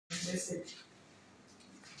That's it.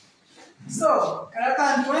 So,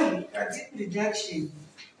 deep reduction.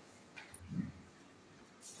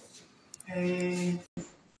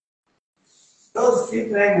 Those Speed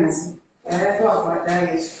Freightliners,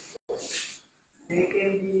 they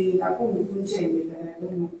can be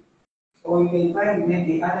or you can find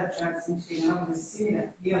maybe other tracks which can have the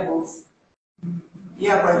similar gearbox.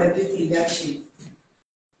 Yeah, but the deep reduction.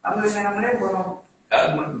 I'm going to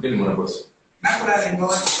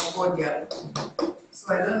support that.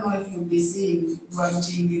 So I don't know if you'll be seeing one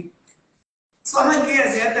thing. So I'm going to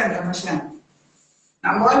get a machine.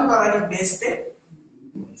 Number one, power best.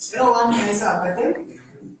 So one is up at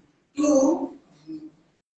 2,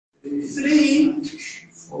 3,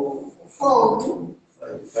 4, 5.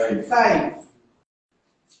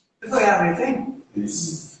 So you have everything.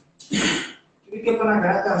 Yes. We keep on a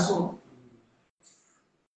graph so.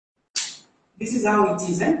 This is how it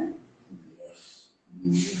is, eh?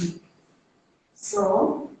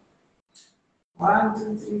 So 1,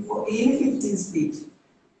 2, 3, 4, in 15 speed.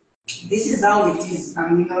 This is how it is,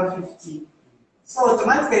 and we know 50. So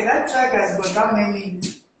automatically that track has got how many?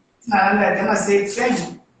 I must say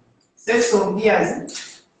 10 sets of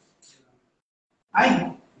gears.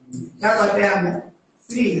 Aye. That's what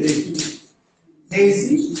 3. There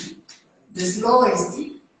is the slowest.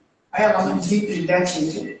 I have a deep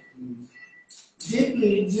reduction.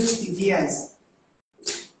 Deeply reduced gears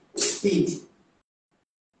speed.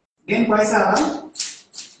 Then quite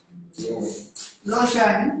low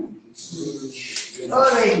shine, low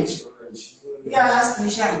range. Yeah, last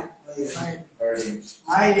mission.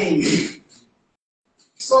 High range.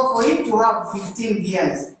 So for it to have 15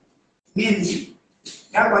 gears means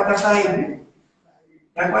Yakwata 5,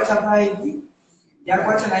 Yakwata 5,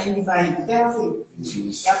 Yakwata 95, therefore,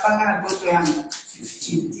 Yapanga go to Yam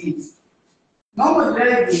 15. Normal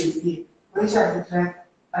drive is pressure to track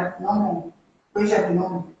at normal, pressure to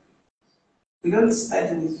normal. We don't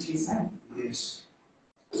start with this, huh? Yes.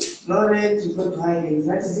 Low range, you go to high range.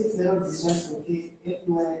 That is if the road is just okay,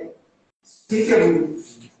 everywhere. Speakable.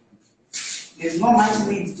 There's no much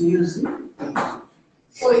need to use it.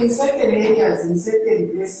 So in certain areas, in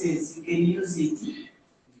certain places, you can use it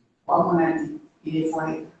permanently in a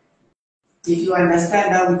file. If you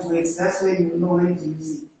understand how it works, that's when you know when to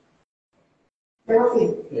use it.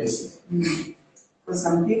 Okay? Yes. For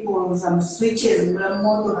some people, some switches,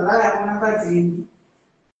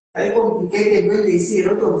 very complicated when they see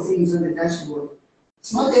a lot of things on the dashboard.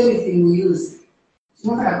 It's not everything we use. It's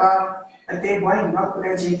not about a table, why not put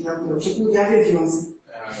a check your check with everything.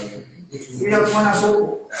 We don't want to go.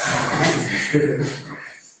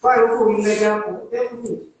 Why would we let out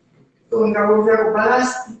everything? Don't go over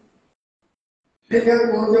ballast. Let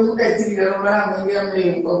them go to the material around and we are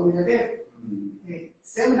with the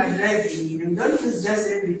same like driving, you don't use just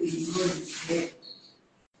everything because there.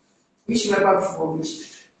 Which we are for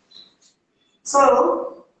which.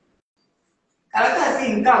 So, I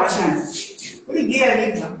think Kawashan, we get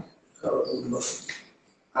it.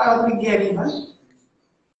 How we get it?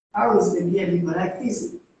 How is the gear lever like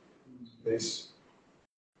this? Yes.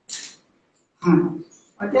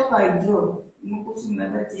 Whatever I draw, you put in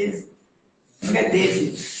that yes. Get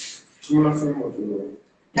this.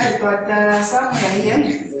 That's what somewhere here.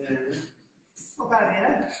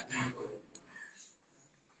 Okay,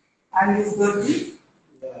 and you've got the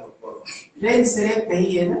range selector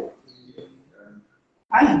here.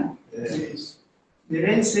 Aye. Yes. The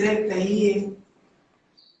range selector here,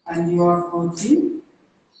 and you are putting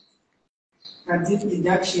deep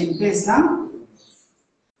reduction base now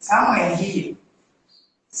somewhere here.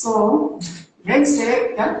 So range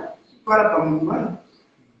selector, a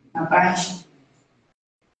bunch.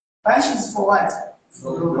 Bunch is for what?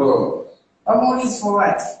 For Amount is for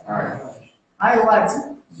what? High what?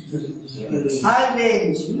 High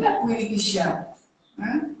range. Not really sharp.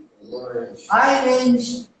 High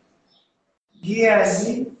range gears,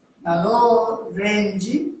 low range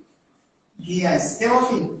gears.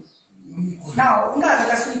 Everything. Now, we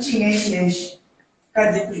are switching edge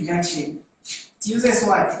deep reduction. It uses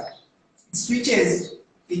what? It switches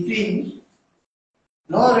between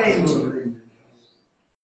low range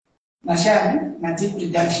and deep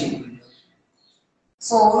reduction.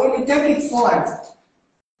 So when we take it forward,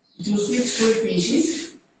 it will switch to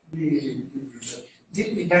pinches, deep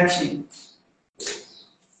reduction.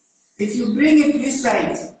 If you bring it this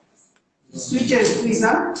side, it switches to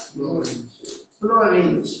low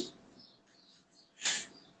range.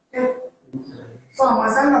 So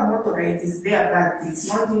Mazanga motor it is there, but it's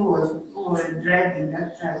not who was driving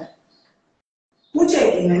that track. Who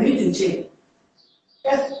checking? I need to check.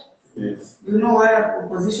 Yes. You know where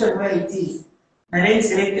position where it is. And then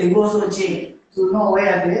select you also check to know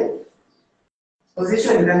where the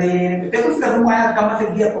position can be. Because the one have come out to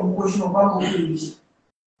get a motion of one English.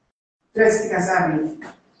 Just because I mean,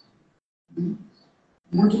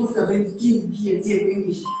 Mutu have been give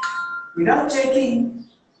English without checking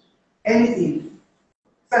anything.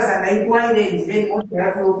 Because I like why they then want to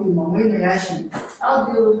have open my reaction. How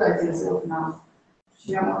do you look at yourself now?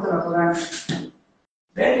 She am not a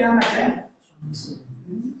very young man.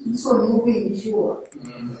 So moving sure.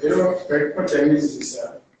 You know, what Chinese is,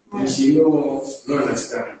 she no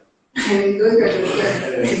understand.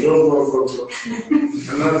 Go.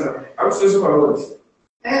 Another. I'm so sorry.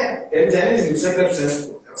 And Chinese is second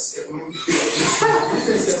sensible.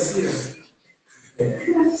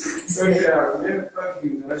 So yeah, we're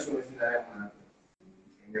talking international.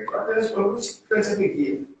 The conference for which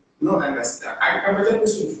specifically no understand. I'm a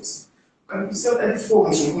person. And we said that before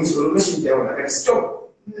we should machine down, I can stop.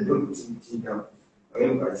 Don't put it down.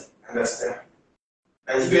 Understand.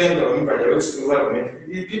 And you end up in the works to government.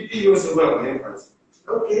 You also government.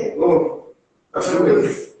 Okay. Oh,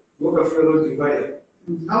 absolutely. Go a fellow divider.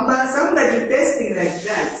 Somebody testing like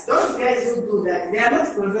that. Those guys who do that, they are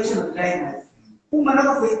not professional drivers. Who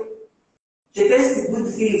manufacture the test good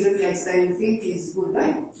things that you think is good,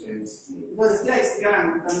 right? Yes. Because it's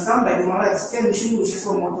young, and somebody wants to tell you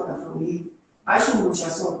so motor from you. I should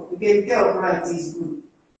so you can tell right is good.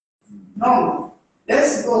 No,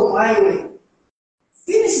 let's go my way.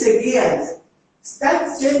 Finish the gears.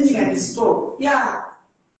 Start changing and stop. Yeah,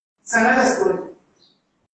 it's another story.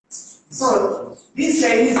 So these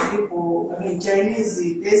Chinese people, Chinese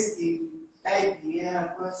testing type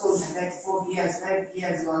here, so that 4 years, 5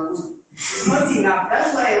 years are good. It's not enough.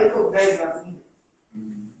 That's why a lot of guys are free.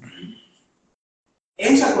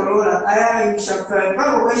 Ensha Corolla, I shall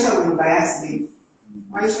will by accident.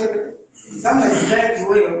 Why should somebody drive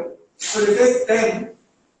well for the first time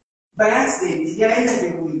by accident? They are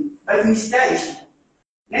entering the wheel, but mistake.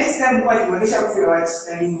 Next time, what you will shall feel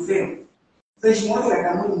and you fail. So it's more like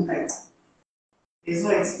a moving kite. There's no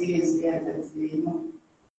experience there that they know.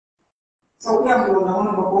 So we are going to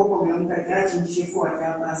go to the kite and shape for a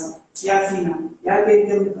pass. Yafina,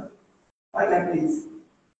 Yabe, what happens?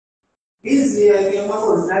 This year,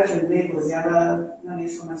 was that and they was the other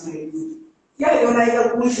non-information. Yeah, you like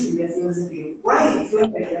a push in the fields of you. Why if you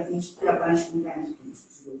like a fish to a bunch of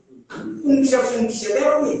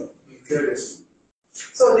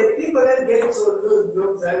so the people that get to those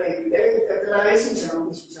jobs are like, the relationship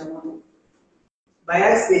by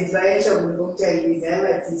accident, by action, we don't tell you, they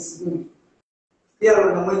like this good. They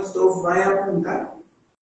are going to stove via Punka.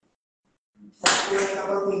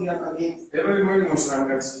 Every morning was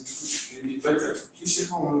better. You should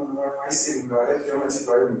know I say, I don't want to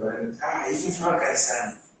buy it. If you talk, I say,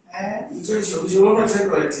 you want to take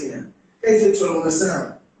right here. It's a true understand.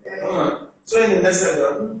 So, in the next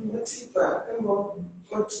what's it back?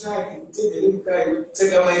 What's that?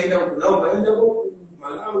 Take away no, but I know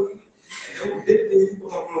Malawi. And they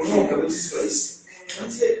promote this place.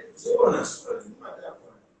 And say, so honest,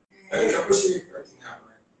 I appreciate it.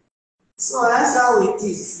 So that's how it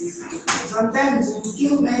is. Sometimes you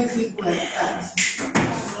kill many people like that.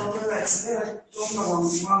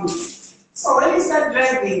 So when you start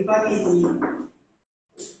driving,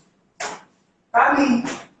 coming,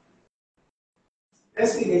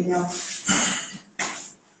 let's begin now.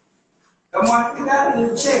 Come on,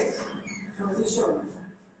 you check position.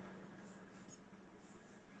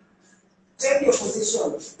 Check your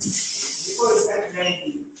position before you start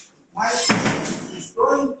driving. My is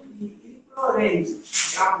going to be low range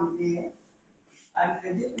down there, and the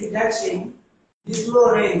dip reduction, this low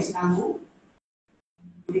range number,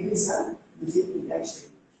 decrease the dip reduction.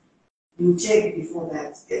 You check before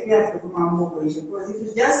that. Then you have to come on more position because if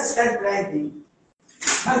you just start driving,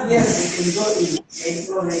 not yes, you can go in a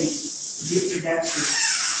low range dip reduction.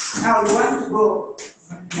 Now we want to go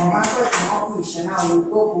now we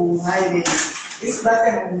go to high range. This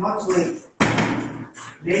button will not work.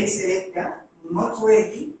 Range selector will not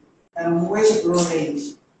work and wait low range.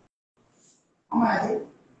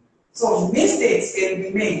 So mistakes can be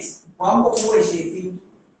made. One more way in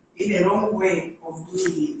the wrong way of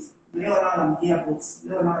doing it. Leonardo gearbox.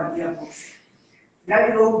 That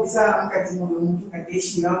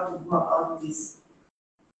is how to go about this.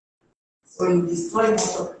 So you destroy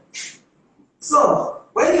motor. So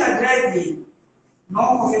when you are driving, no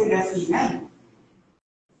photography nine.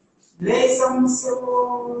 Lay some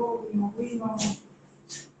so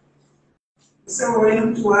so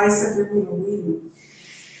when twice a day we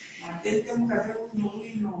tell them that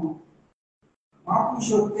we know. What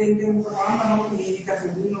should tell them that we need to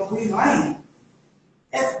do no we know.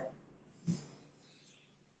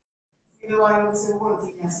 Everyone will say, what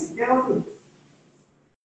you can see. Tell me.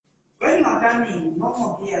 When you are coming,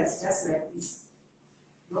 normal gears just like this.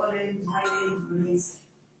 Low range, high range, release.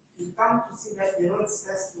 You come to see that the road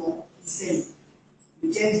starts to descend.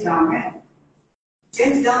 You change down, eh?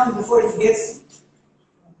 Change down before it gets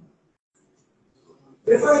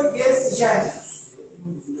shy.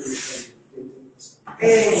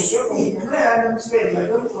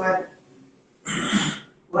 Don't worry.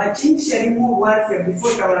 Wachingisha limu wake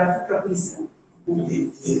before tawalafika kwisa.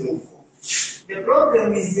 The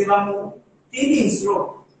problem is the thinking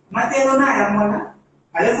slow. Matero na ya mwana,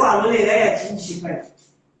 alafu alole ya chingishi kati.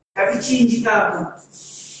 Tapi chingi kapo.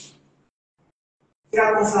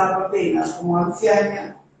 Kira kosa hapa pena,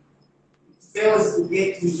 kumwamfianya. Fails to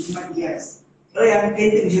get to human gears. Leo ya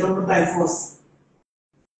mkente mjirondo by force.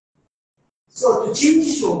 So to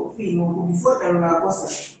change show, before tawala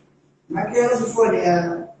kosa. Matero before they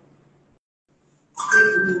are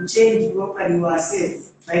change properly you are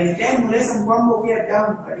safe. By the time you listen kwamba we are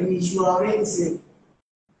down, but you are already safe.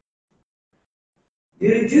 You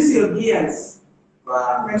reduce your gears.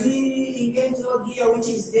 When you engage your gear which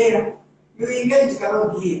is there, you engage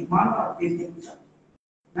your gear. Mama,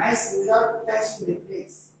 nice without touching the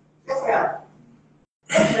brakes. Careful.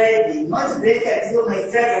 Not ready. Not brake as though my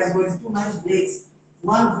truck has got too much brakes.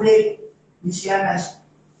 One brake, Michianash.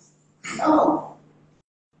 No.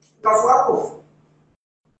 Careful.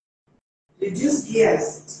 Reduce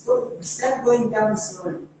gears. Start going down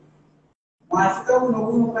slowly. Mwafika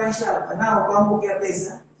unokunukanisha now kwambukia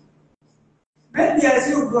pesa. Maybe as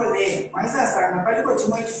you go there, maisa sana paliko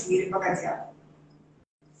chumoi kifiri pakati hapo.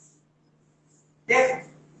 Def,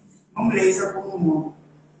 mumleisa kumumo.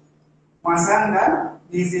 Mwasanga,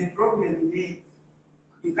 there is a problem there.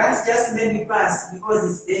 You can't just let me pass because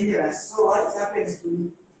it's dangerous. So what happens to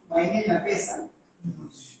me? My name is pesa.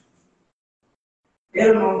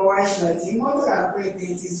 Pero number one shot, the motor operated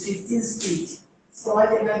is 15 speed. So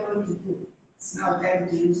what am I going to do? It's now time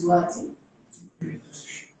to use what?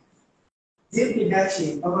 Zip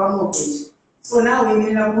reduction of our moped. So now we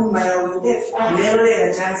need to move my own depth. Never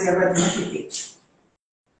a chance ever to make it.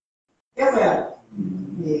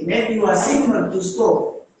 Maybe you are signaled to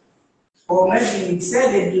stop. Or maybe you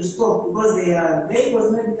decided to stop because the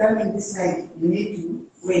vehicles may be coming this side. You need to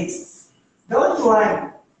wait. Don't worry.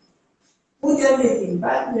 Put everything,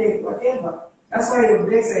 back brake, whatever. That's why your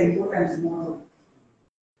brakes are important tomorrow.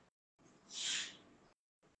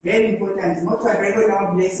 Very important. Not to regular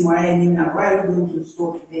down brakes, why are you going to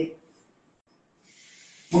stop today?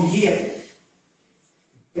 Here.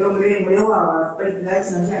 You're going to have a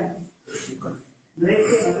lights and jam.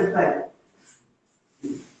 Brake and prepare.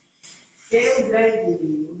 Stay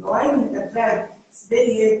driving. Why in the track? It's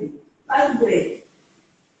very heavy. Back brake.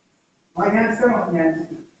 Why not some of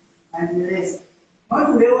them? And the rest. Not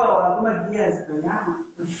to live our gears, but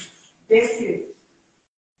test it.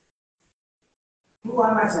 Who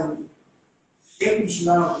am I telling you? Take me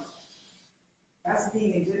slow. That's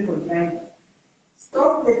being a general driver.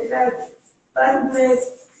 Stop the track, back brake,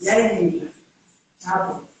 lightning.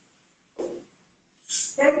 Happen.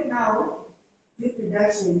 Take now, this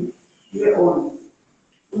reduction, you're on.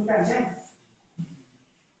 You can jump.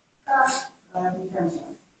 You can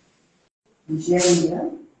jump. You share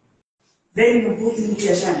here. Then you put in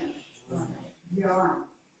gear one.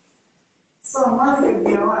 So market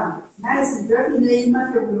gear one. Nice, definitely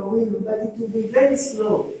market will win, but it will be very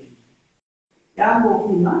slow. Yambo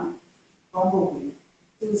Pima, Combo Pima.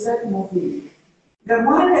 To start moving. The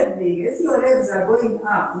more as your legs are going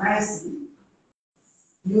up nicely,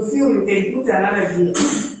 you feel you can put another gear.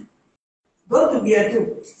 Go to gear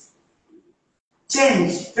 2.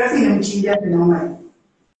 Change. Traffic and change at the normal.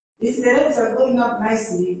 If the legs are going up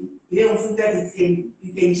nicely, you don't feel that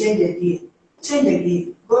you can change the gear. Change the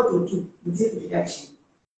gear. Go to 2. You take reduction.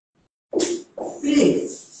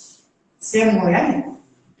 Please. Same way.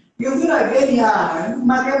 You feel again here,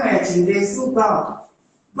 mathematics, there is no power.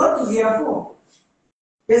 Go to gear 4.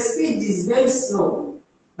 The speed is very slow,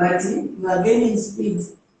 but you are gaining speed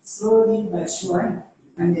slowly but surely,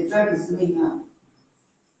 and the track is going up.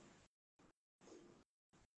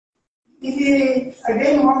 If you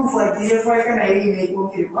again want for gear 5, can I really make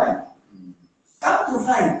okay 1? Up to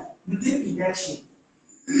 5, you take reduction.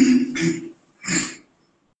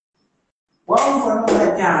 One for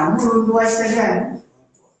another time, you do it again.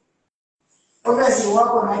 Obviously,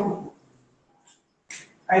 walk on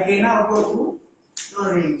I can now go to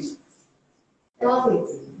low range.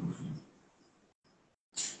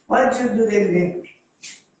 What do you do then?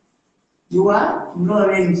 You are low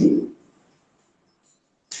range.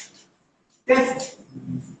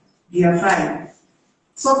 You are fine.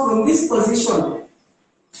 So from this position,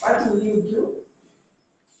 What will you do?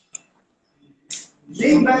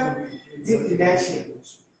 Bring back dip reduction.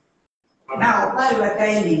 Now, while we're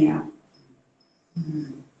timing now,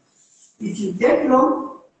 if you take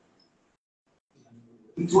long,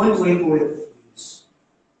 it won't work well.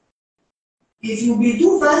 If you be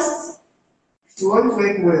too fast, it won't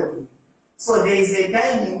work well. So there is a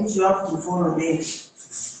timing which you have to follow there.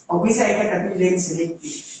 Obviously, I can't be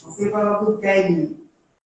selective. Of favorable timing.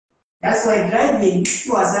 That's why driving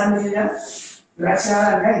to assembly,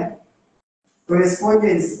 Russia line,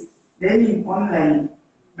 correspondence, then in online.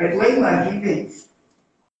 But when you are given, it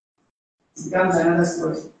becomes another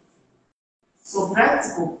story. So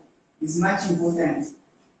practical is much important.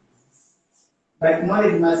 But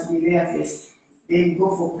knowledge must be there first. Then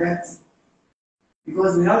go for practice.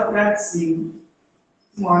 Because without practicing,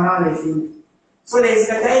 more knowledge. So there is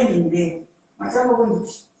a timing there.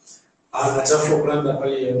 Anachafua kulanda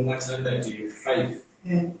pale mwaka 95.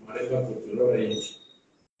 Whatever to range.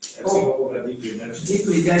 Deep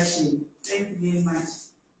reduction. Thank you very much.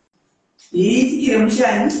 Deep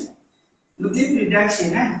reduction,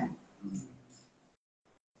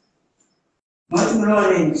 not more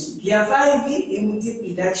range. Gear 5 in deep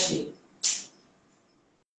reduction.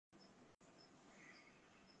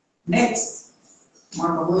 Next,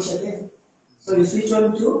 so you switch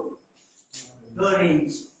on to low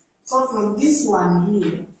range. So from this one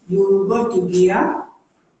here, you will go to gear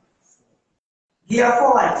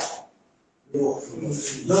forward, low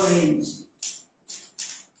range.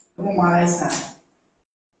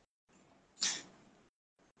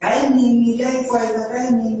 Timing,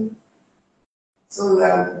 so we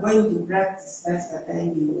are going to practice that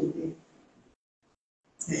timing today.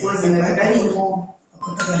 Because in the timing more,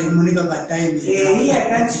 here I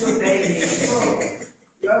can't show timing, so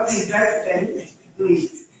you have to practice do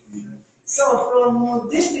it. So from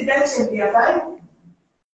this reduction gear 5,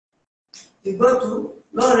 you go to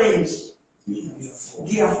low range,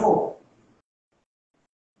 gear 4.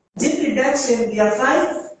 Deep reduction gear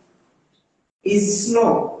 5 is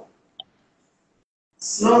slower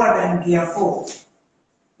than gear 4,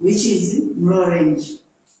 which is low range.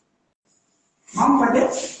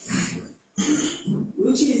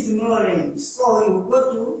 Which is low range. So you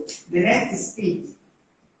go to the next speed.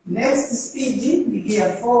 Next speed,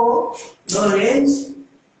 gear 4, low range.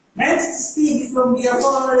 Next speed from gear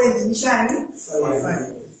 4, low range,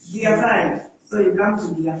 gear 5. So you come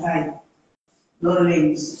to gear 5, low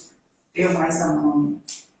range. Tell my son,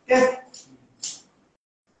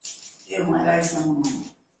 tell my life, son.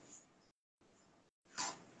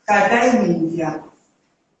 Timing here.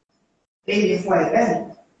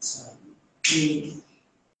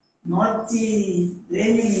 Not the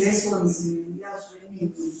learning lessons,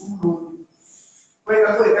 learning to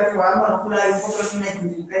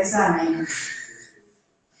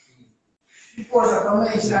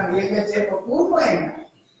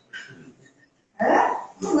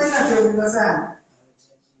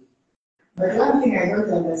but one thing I don't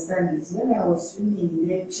understand is when I was swimming in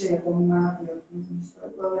the chair, now they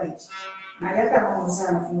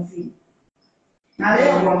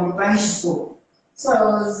are going to punish so. So I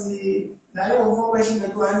was now over question the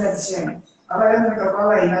 200 I don't know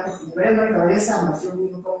about enough, but I'm not going to some of you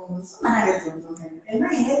and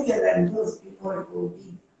I heavier than those people who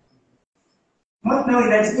be. Not knowing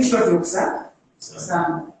that which of looks up,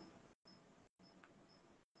 some.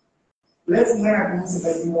 Let's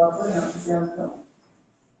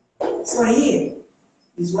so here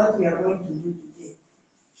is what we are going to do today.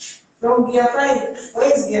 From gear 5,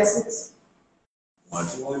 where is gear 6?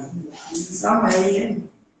 Somewhere here.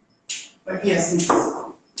 But gear 6.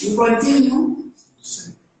 You continue.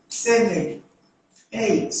 7,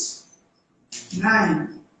 8,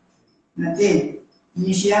 9, and 10.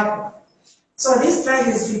 Initial. So this track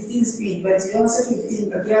is 15 speed, but you also 15,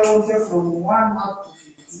 but we are over from 1 up to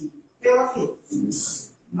 15. Okay.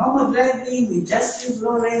 Normal driving, we just use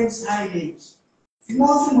low range, high range. If you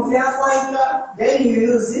want to move your fighter, then you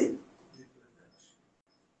use it.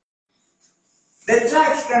 The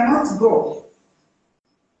track cannot go.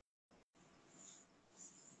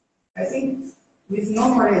 I think with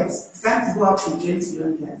normal rates, it can't go up to 20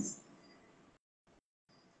 kilometers.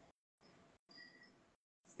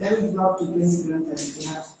 Then we go up to 20 kilometers.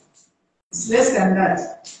 It's less than that.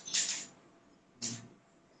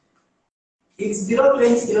 It's below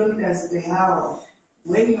 20 kilometers per hour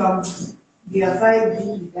when you are gear 5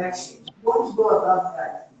 being reduction. You won't go above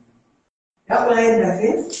that. Double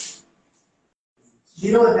interface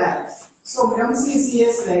below that. So we don't see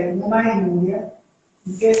CS like mine here.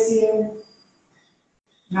 In case here,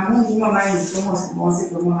 Namu mine is almost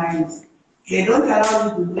mine. They don't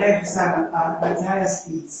allow you to drive at higher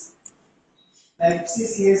speeds. Like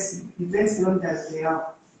 6 years, depends kilometers they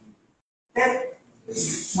have. That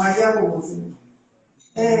my job was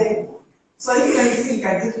so even if you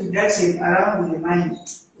can do reduction around the mind,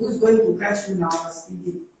 who's going to catch you now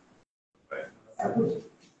speeding?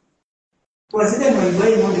 Because even when you're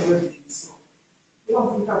going on the road, so you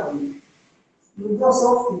don't pick up on it. You go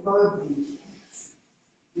soft probably.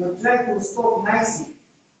 You try to stop nicely,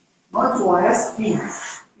 not to higher speed.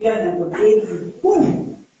 You are not going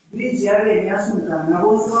boom. Bridge area yasuka na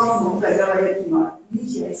wozo mu kagala yetima.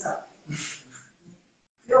 Bridge yasa.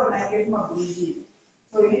 You're not getting my bridge.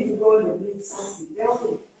 So you need to go on the bridge softly.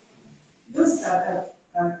 Therefore, you start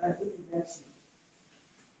at the reduction.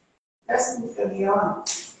 That's what we are.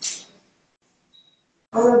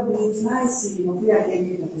 Probably it's nice to be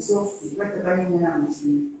again to softly. What the running around is.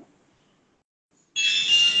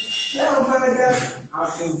 Now, brother, I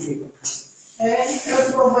think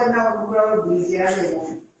that's what now probably the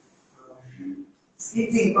area.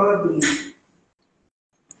 Sleeping probably.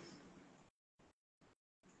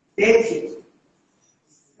 Take it.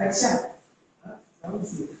 Acha. Don't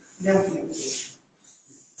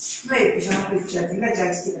wait, I'm picture. I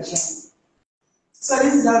just take a shot. So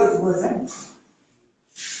this is how it goes.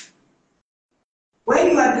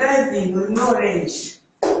 When you are driving with no range,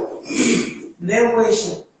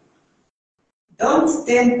 level, don't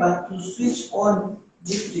temper to switch on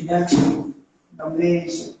this reduction from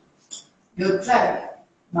range. Your track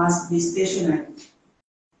must be stationary.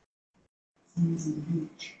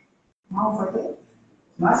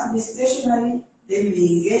 Must be stationary, then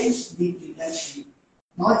we engage deep reduction.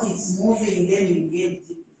 Not it's moving, then we engage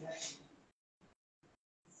deep reduction.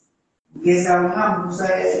 Because I will have to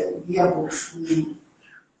gearbox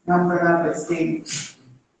number of things.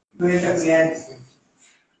 Greater reality.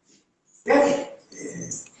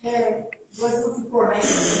 Yeah, was looking for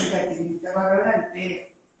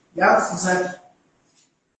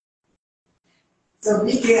so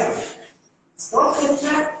be careful. Stop the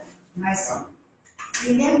track, nice one.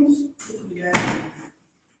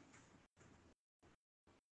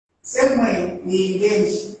 Same way we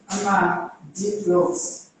engage on deep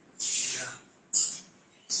roads.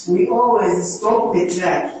 We always stop the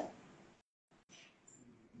track.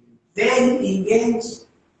 Then engage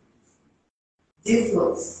deep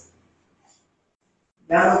roads.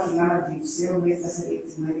 Not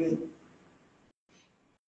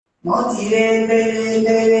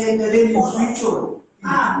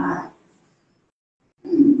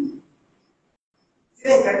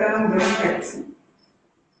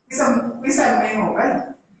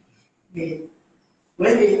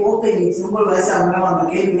when they open it, symbol was some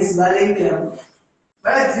again, Miss Valentia.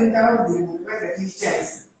 But I think I would be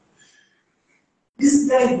teachers. This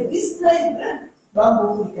guy,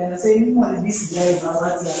 Bamboo, can I say more this guy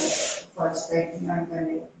about for expecting and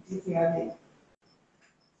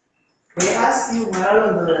they ask you,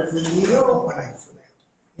 well,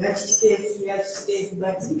 let's take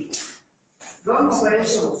back. Don't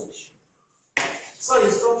operation. So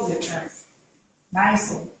you stop the track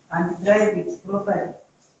nicely and drive it properly.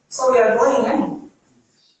 So we are going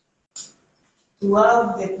to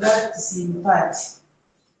have the practice in part.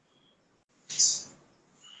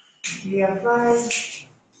 Gear 5,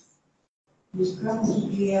 we come to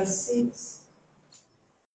gear 6,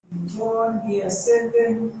 go on gear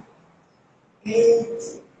 7,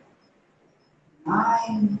 8,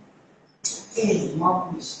 9, 10,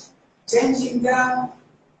 mobilish. Changing down,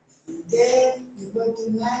 then you go to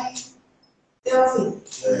 9, 12.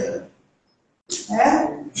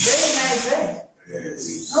 Very nice, eh?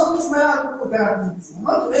 Yes. How much more to put down?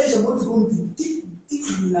 Not very much going to tick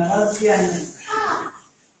in the house.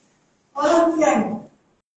 Orang yang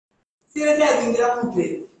sila lagi dalam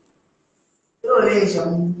play,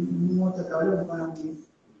 relation motor kalau bukan ni.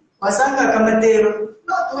 Pasangkan kamatero,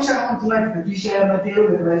 no tu siya kung tumat na siya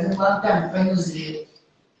matero pero bangkan penus dia.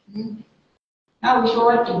 Now we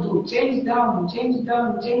show what to do. Change down.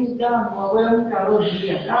 Mawala karo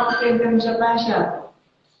dia. Now we can sa pasya.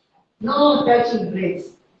 No touching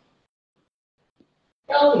brakes.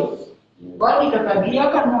 Tell it. Body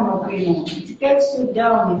katagiyakan mo no kino. It takes you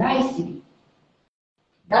down nicely.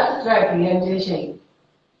 That's right, realization.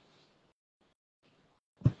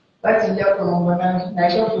 But in the Corona,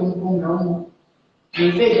 National Room,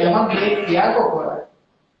 we say the one great Piago.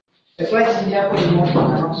 The question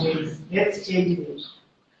is, let's change it.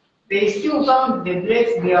 They still found the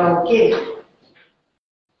brakes, they are okay.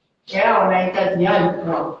 Yeah, like that, the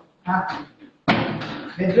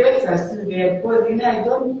brakes are still there because I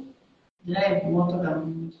don't drive motor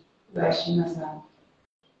than rushing aside.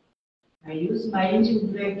 I use my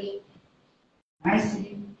engine brake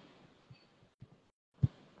nicely.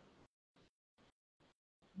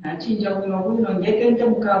 Nachinja kuno ngekente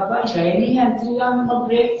mukapa shaini antira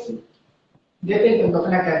mabreaks. Ngekente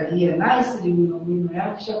mukafanya kazi hiyo nicely kuno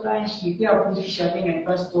yakisha kanshi pia kuzisha tena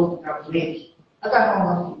kwa stop na break. Hata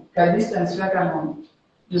kama ka distance yake kama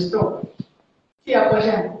you stop. Kia kwa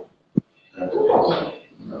shamba.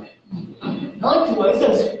 Not to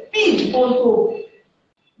a speed photo.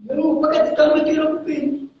 You mpaka kama kilo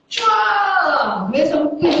kupini. Cha! Mesa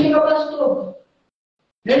mpini kwa stop.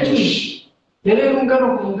 Nechi. Ele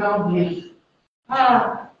mungano kungao break.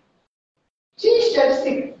 Ah. Change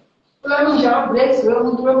statistic. When you have breaks, you don't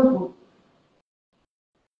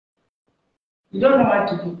know what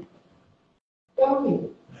to do. Tell me.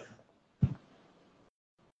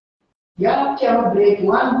 You have to have a break,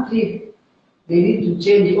 one trip. They need to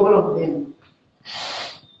change all of them.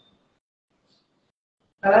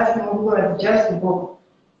 The last thing we got just go.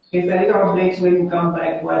 If I have breaks when you come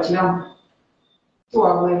back, watch them. 2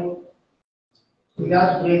 hours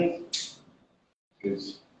without breaks.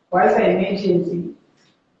 Yes. Why is an emergency?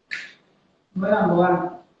 Number one,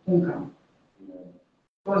 income.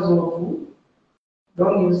 Because of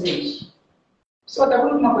long usage. So the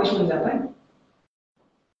my question is that I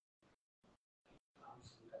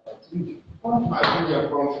think you're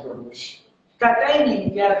comfortable.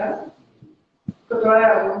 Kataini yaka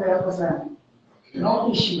kutoa ngombe yako sana.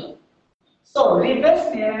 No issue. So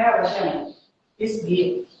reverse ni ya washana is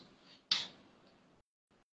gear.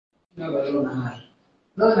 No, but don't hide.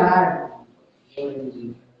 No high.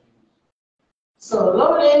 So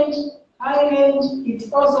low range, high range,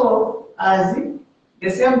 it also has the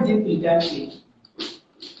same deep reduction.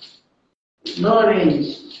 Low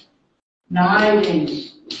range, now high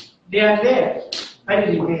range, they are there, but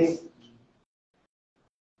reverse.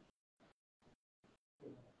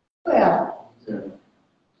 Well,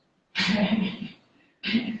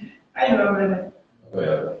 I remember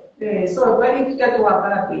that. So when you get to a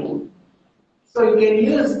so you can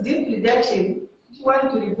use deep reduction if you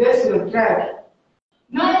want to reverse your track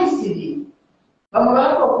nicely. But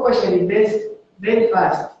reverse very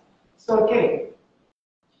fast. It's okay.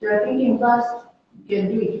 If you are thinking fast, you can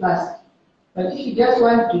do it fast. But if you just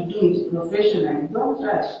want to do it professionally, don't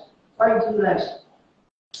rush. Why do you rush?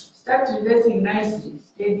 Start reversing nicely,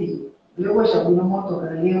 steady. Most of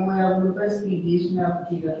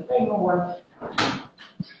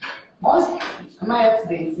my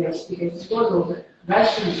accidents because of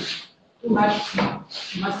rushing too much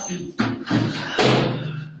speed.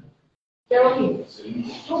 Tell me,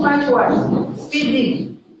 too much what?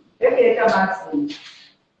 Speeding. Every time accident.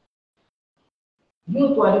 You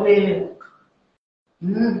to advance.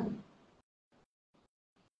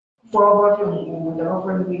 Forward from the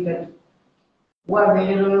open wicket. What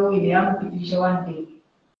very low in the ampitisha one day.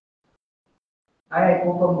 I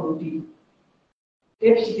open routine.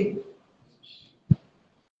 Lipstick.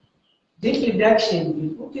 This reduction, you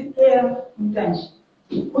put it there, sometimes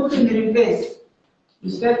you put in the reverse, you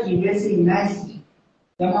start reversing nicely.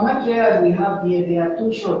 The moment we have here, they are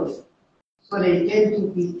too short, so they tend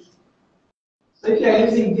to quick. So if you are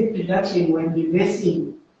using deep reduction when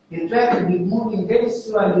reversing, you try to be moving very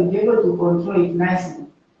slow and you'll be able to control it nicely.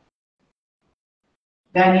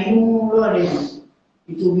 Then in low range,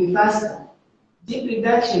 it will be faster. Deep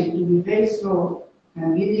reduction, it will be very slow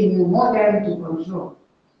and giving you more time to control.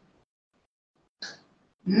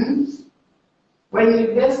 When you're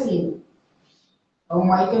reversing,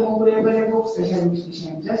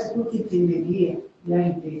 just put it in the gear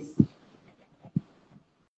like this.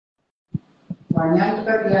 And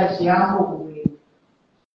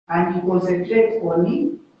you concentrate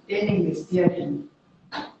on turning the steering.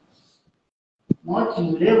 Not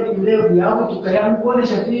you live, you have to carry on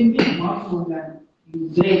polish a thing, you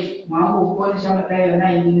break, Mamma polish on a tire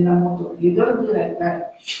and in a motor. You don't do like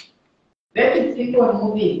that. Let it keep on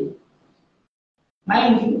moving.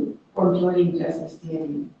 Mind you, controlling just the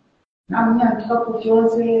steering. Now we have to put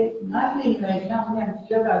nothing like now we have to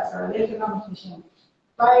get acceleration competition.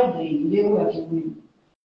 Finally, they were to win.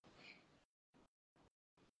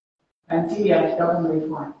 Until you have done with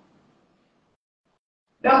one.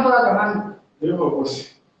 Don't bother, man.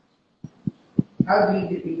 How do you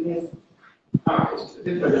replace?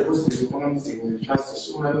 Depois você come assim, faço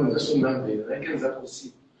suma, não deixo nada ver, é que já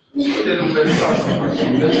consigo. Ele não vai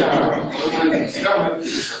deixar,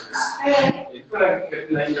 e para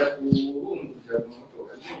que na ilha o já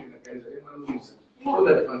motor, na casa é maluco.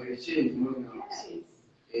 Toda a panqueche não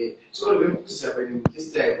só vem por saber que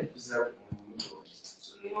está usado como motor.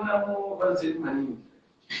 Só não vai fazer maninho.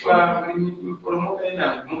 Para promover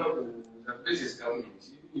ainda, nunca por da vezes que eu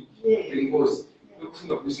perigoso. Eu fui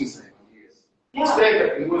na business aí.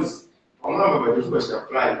 Yeah. Because I'm not going to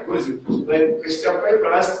apply because when you apply for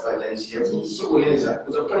last balance, you have so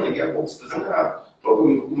was applying a box to some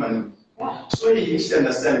problem money. So you should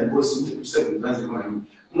understand because you said money.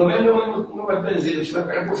 No matter what happens, you should have a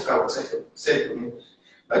book out, said to me,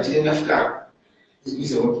 but you didn't have car.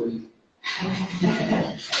 It's a motor.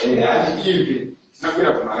 And I give it, not good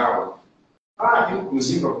up my hour. I think we'll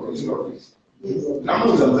see what this. Now,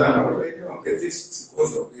 I'm this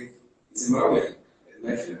because of it. It's in my way.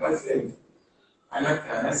 My friend,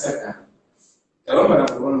 I said, I don't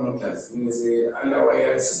know one class. You say, and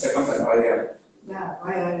our sister company,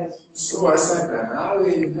 Yeah, so I said, I will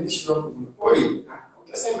make sure you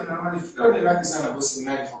I said, I'm if you don't like this, I'm going to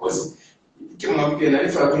night because it came up here.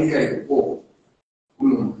 If I think I go,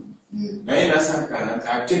 I said,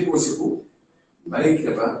 I take possible.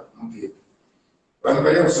 Marikaba, okay. But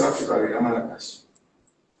I was Africa, I'm a cash.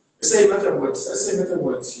 I say, matter what,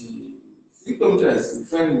 3 kilometers in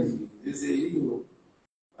front of me, there's a hero,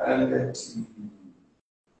 and that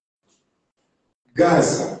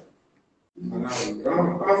Gaza, I'm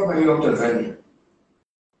Tanzania.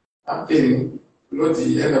 I'm telling not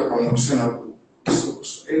the other promotion of so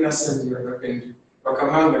innocent, you have happened,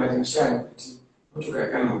 Bakamanga and Shine, what you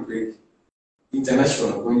can break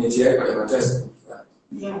international when you hear advertising.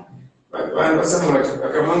 yeah. But one was somewhat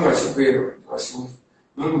Bakamanga Shipper was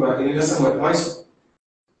number in somewhat much.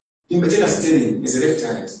 In between us telling is a left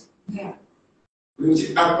hand. Yeah.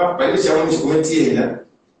 Which up by which I want to comment here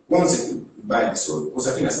once by so was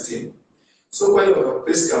a thing as 10. So while you have a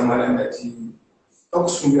place come around that he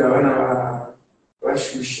talks to me around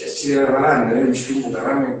what you share around and you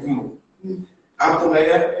around. After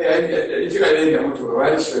if you are able to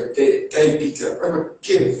write your type picture, I'm a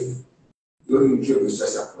cave. You don't give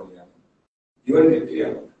us a program. You want the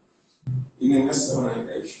piano in a national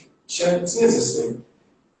organization. It's necessary.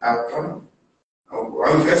 Outcome.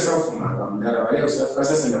 I'm first off, I'm there. I was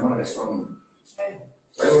first and the one is from. I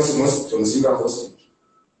was most to see that was.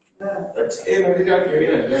 But anyway, that you're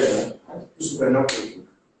in there. You should not take it.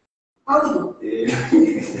 How do you?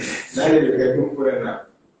 Now you get put it up.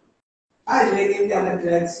 I didn't get the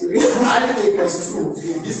drugs. I think it's true.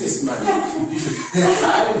 Businessman.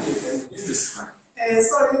 I think businessman.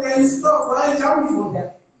 So you can stop. Why jump from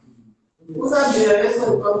that? Who's up there? Let's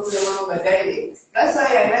go to the daily. That's why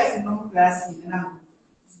I like no class in now.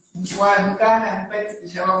 One can and pet the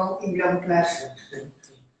shower in ground class.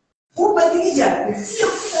 Who but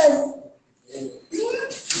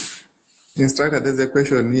Instructor, there's a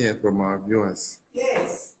question here from our viewers.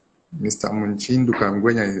 Yes. Mr. Munchindu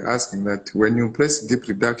Kangwenya is asking that when you press deep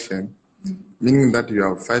reduction, meaning that you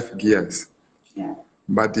have 5 gears,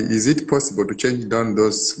 but is it possible to change down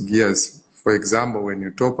those gears? For example, when you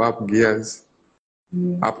top up gears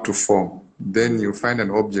up to 4, then you find an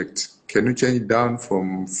object. Can you change it down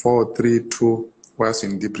from 4, 3, 2 whilst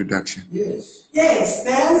in deep reduction? Yes. Yes,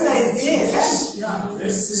 the answer is yes.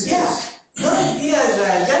 Yeah. Those gears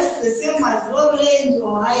are just the same as low range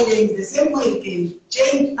or high range, the same way you can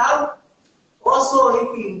change up.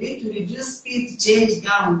 Also, if you need to reduce speed, change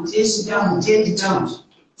down, change down, change down.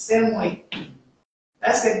 Same way.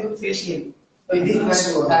 That's a good question. So you didn't want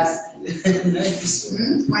to ask.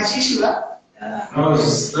 Machishua? No,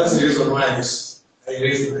 that's the reason why I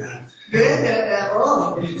raised my hand.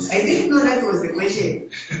 Oh, I didn't know that was the question.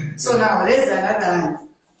 So now, there's another hand.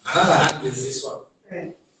 Another hand is this one.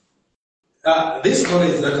 Okay. This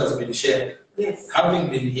knowledge that has been shared, Yes. having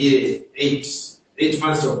been here 8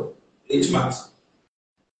 months or 8 months,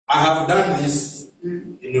 I have done this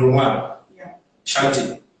in Rwanda,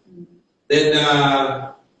 chanting. Then,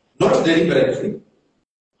 not deliberately,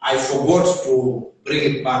 I forgot to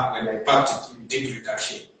bring it back when I packed it in deep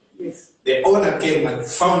reduction. Yes. The owner came and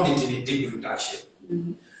found it in a deep reduction.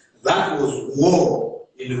 That was war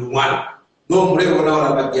in Rwanda. No mrego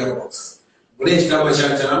now about gearbox.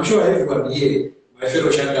 I'm sure everybody here, my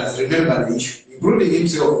fellow Shankas, remember the issue, including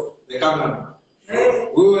himself, the cameraman.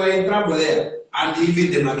 We were in trouble there, and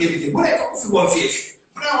even the mechanic,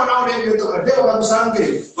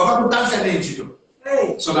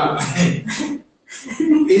 so now,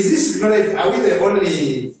 is this knowledge, are we the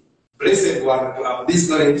only blessed one to have this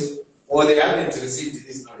knowledge, or they haven't received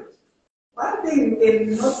this knowledge? One thing we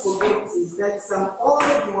cannot forget is that some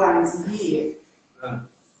old ones here,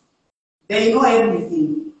 they know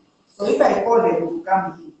everything. So if I call them to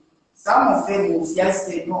come here, some of them will just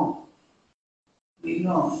say, no, we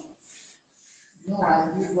know. No, I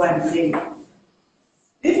do one thing.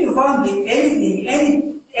 If you found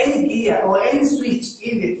anything, any gear or any switch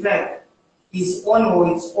in the track is on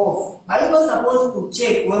or it's off, are you not supposed to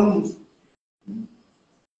check when you?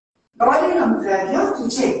 But when I'm track, you have to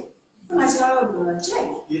check.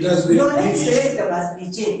 Check. It has been Your next selector must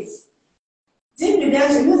be checked. Deep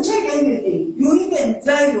reduction, you check anything. You even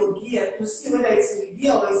try your gear to see whether it's in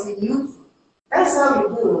gear or it's in neutral. That's how you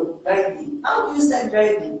do driving. How do you start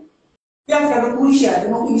driving? You have to have a push it,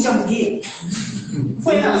 you push some gear.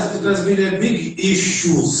 It has been a big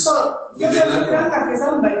issue. So, you have to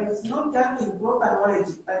somebody who's not having proper knowledge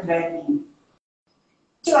of driving.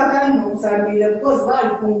 So, I can't know something because why you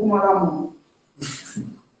come around?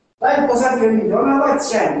 Why because I don't know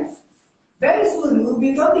what's changed. Very soon we'll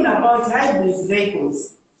be talking about hybrid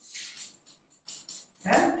vehicles.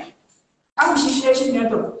 I'm situation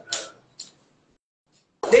network.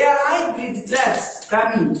 There are hybrid trucks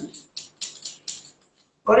coming.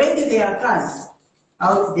 Already there are cars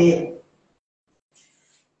out there.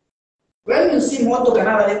 When you see motor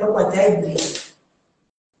canal hybrid,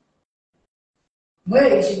 where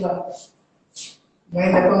is she?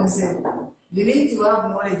 When the concept, you need to have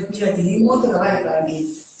knowledge which are the motor hybrid.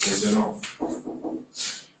 Yes or no?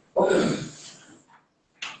 Okay.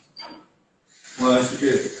 Well, that's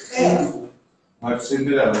good. Yeah. I've seen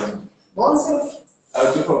that. Also,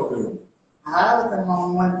 I'll do for you. I have the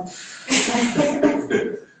moment.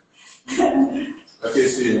 Okay,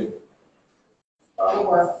 see you. Oh,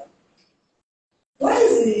 what? What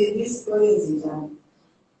is this coincidence?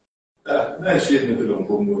 No, she didn't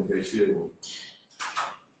go.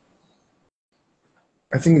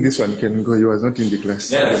 I think this one can go. He was not in the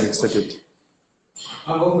class Yeah. when it started.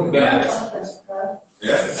 I'm going back.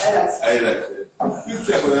 Yeah, I like it. You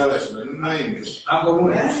check with Alex, nine. I'm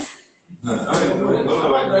going Yeah?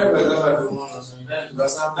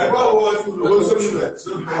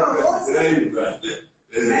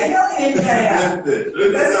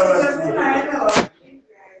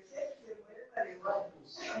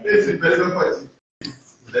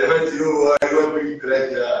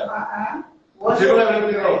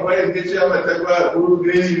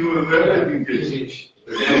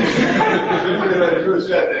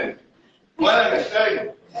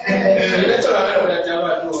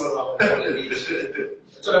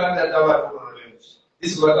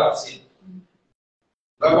 This is what I've seen.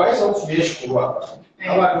 But why is it finished?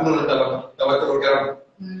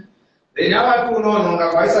 They never know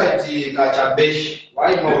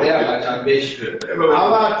why is why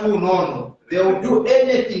no they will do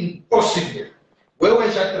anything possible. Where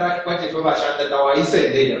we shall track what if we shall that our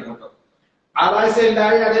said they I said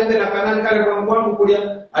I am the Kanan Karawan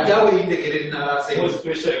Kuria, a Jawa indicated in our same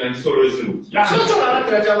special and so resolute. Yeah. So it's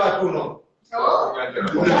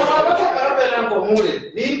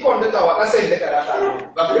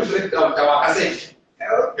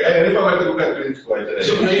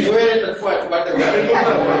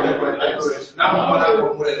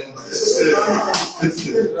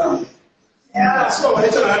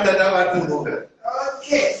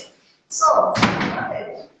Okay. So,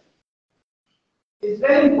 it's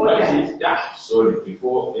very important. Yeah, sorry,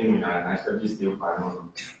 before I started this thing, I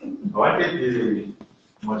wanted the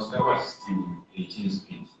most still 18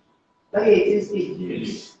 speed. Okay, it is big.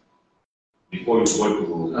 Yes. Before you go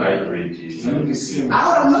to hybrid,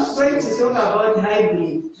 I'm not going to talk about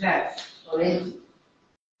hybrid trucks already.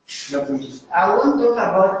 I won't talk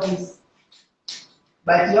about this.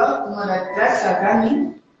 But you have to know that trucks are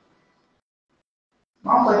coming.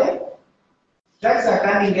 Trucks are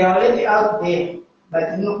coming, they are already out there,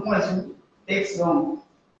 but not much takes long.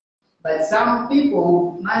 But some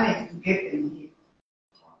people manage to get them here.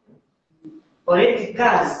 Already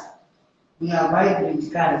cars, we have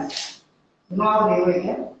hybrid cars. You know how they work,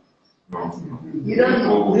 eh? You don't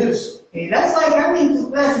know this. Okay, that's why coming to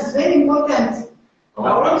class is very important. I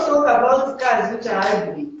want to talk about cars which are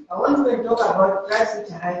hybrid. I want to talk about trucks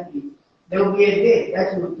which are hybrid. There will be a day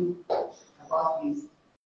that we will do about this.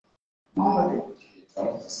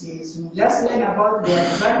 Yes, we just learn about the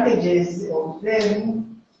advantages of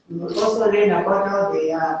them. We will also learn about how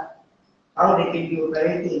they are, how they can be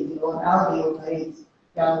operated, or how they operate.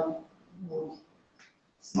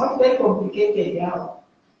 It's not very complicated now.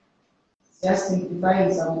 It's just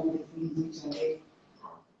simplifying some of the things which are there.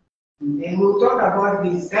 And then we'll talk about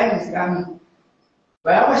this. Time is coming.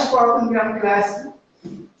 But how much for class?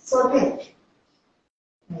 It's okay.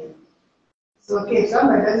 It's okay. If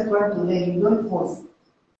somebody doesn't want to learn, you don't force.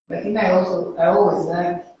 But then I always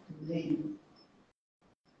like to learn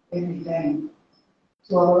every time.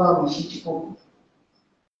 So allow me to focus.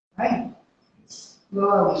 Right?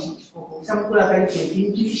 Allow me to focus. Some people are going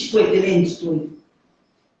to spread the range story.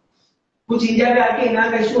 Which in Jaga again,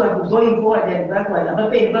 I'm sure I'm going forward and backward. I'm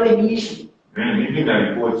not paying very issue. even the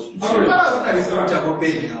report.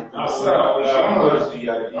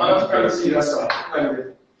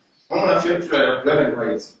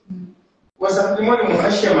 was at the morning when I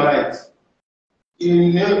share my light.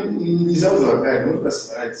 In results of that, no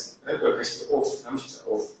person rights. I off, I'm just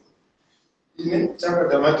off. In Chaka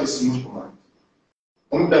Damatis movement.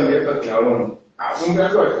 On the America alone. I'm going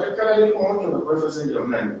to come to the person of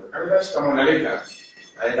man. I just come on a later.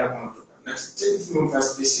 I have come to next 10 months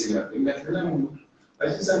as this year. In that room, I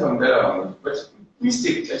just have on there, but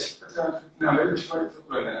mistake, I'm very trying to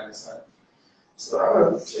learn and understand. So I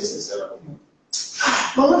will chase it.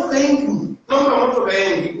 Vamos bem. Não, muito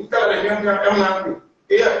bem. O cara é uma.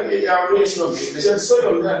 Ele é a origem do que. Deixa eu só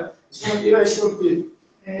olhar. Ele é o que.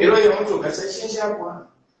 Ele é muito bem. Essa gente já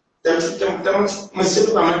pode. Estamos mas se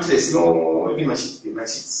tu não mantém não ele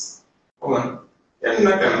mas como ele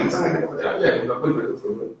não quer não sabe que pode haver uma coisa do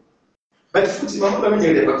problema. Mas se tu não também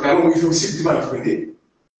ele para não ir o sítio de mais vender.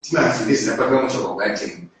 Tinha a filha para ver um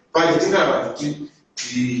chocolate. Pode ter nada de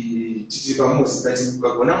vamos dar de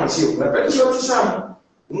não mas eu para isso eu sabe.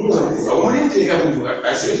 Uma que liga muito,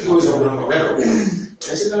 a gente usa o nome dela. A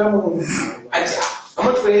gente não a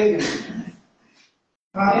muito bem.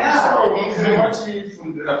 Okay,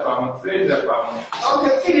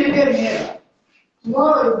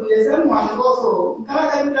 tomorrow there's someone also.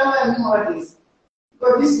 Nowadays,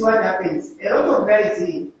 because this is what happens. A lot of guys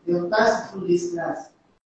they will pass through this class.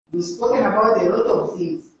 We've spoken about a lot of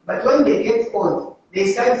things, but when they get old, they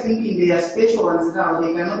start thinking they are special ones now.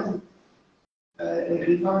 They cannot.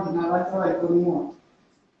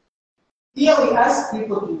 Here we ask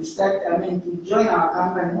people to start, to join our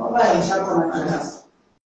company.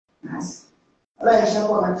 They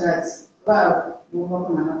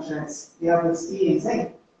have experience.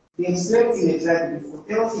 They have slept in a truck before.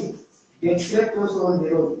 They have slept also on the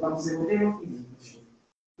road.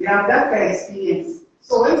 They have that kind of experience.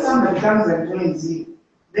 So when somebody comes and joins you,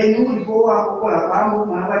 then you will go up,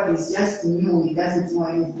 whatever is just new, he doesn't know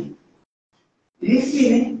anything.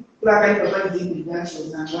 Listen, like I provide deep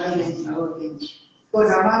reductions and violence and all things.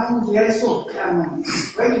 Because a man who is so common.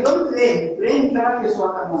 When you don't blame cannot be so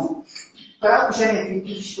common. Perhaps you shouldn't think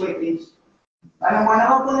it's short. And I'm one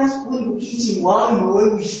out of the school who teaching while you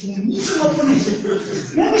were wishing. You should not punish it.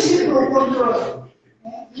 Never should go control.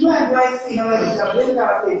 You and I think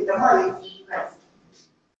about it.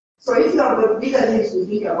 So if you have got bigger things to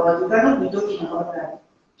think about, you cannot be talking about that.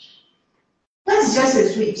 That's just a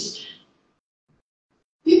switch.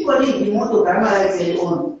 People need the motor cameras their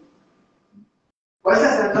own. Why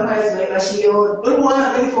does the camera is like a shield? Don't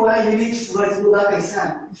want to wait for 1 minute to go back and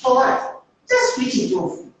stand. For what? Just switch it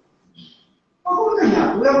off.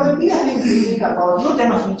 We are bigger things to think about, no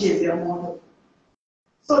time of switches their motor.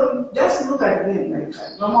 So just look at them like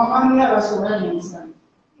that. No more money, I was so many inside.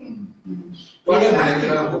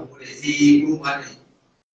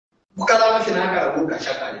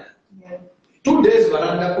 Two days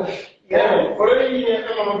varanda. Yeah, already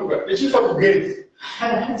the chief of gate.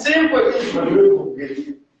 Same question for the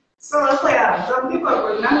gate. So some people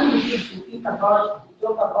will now need to think about, to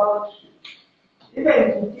talk about. Even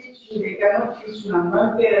to teach you, they cannot teach you. And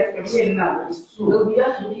one parent can say now, it's true. They'll be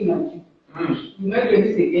just looking at you. You make a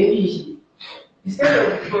mistake, every issue.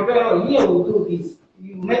 Instead of preparing, here we'll do this.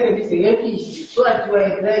 You make a mistake, every issue. So that you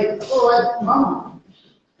are like, oh, what, mama?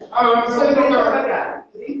 So you don't know that.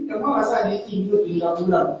 The mama said, you think you do like I'm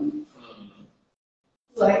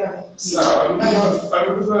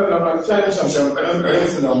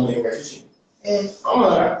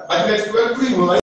going to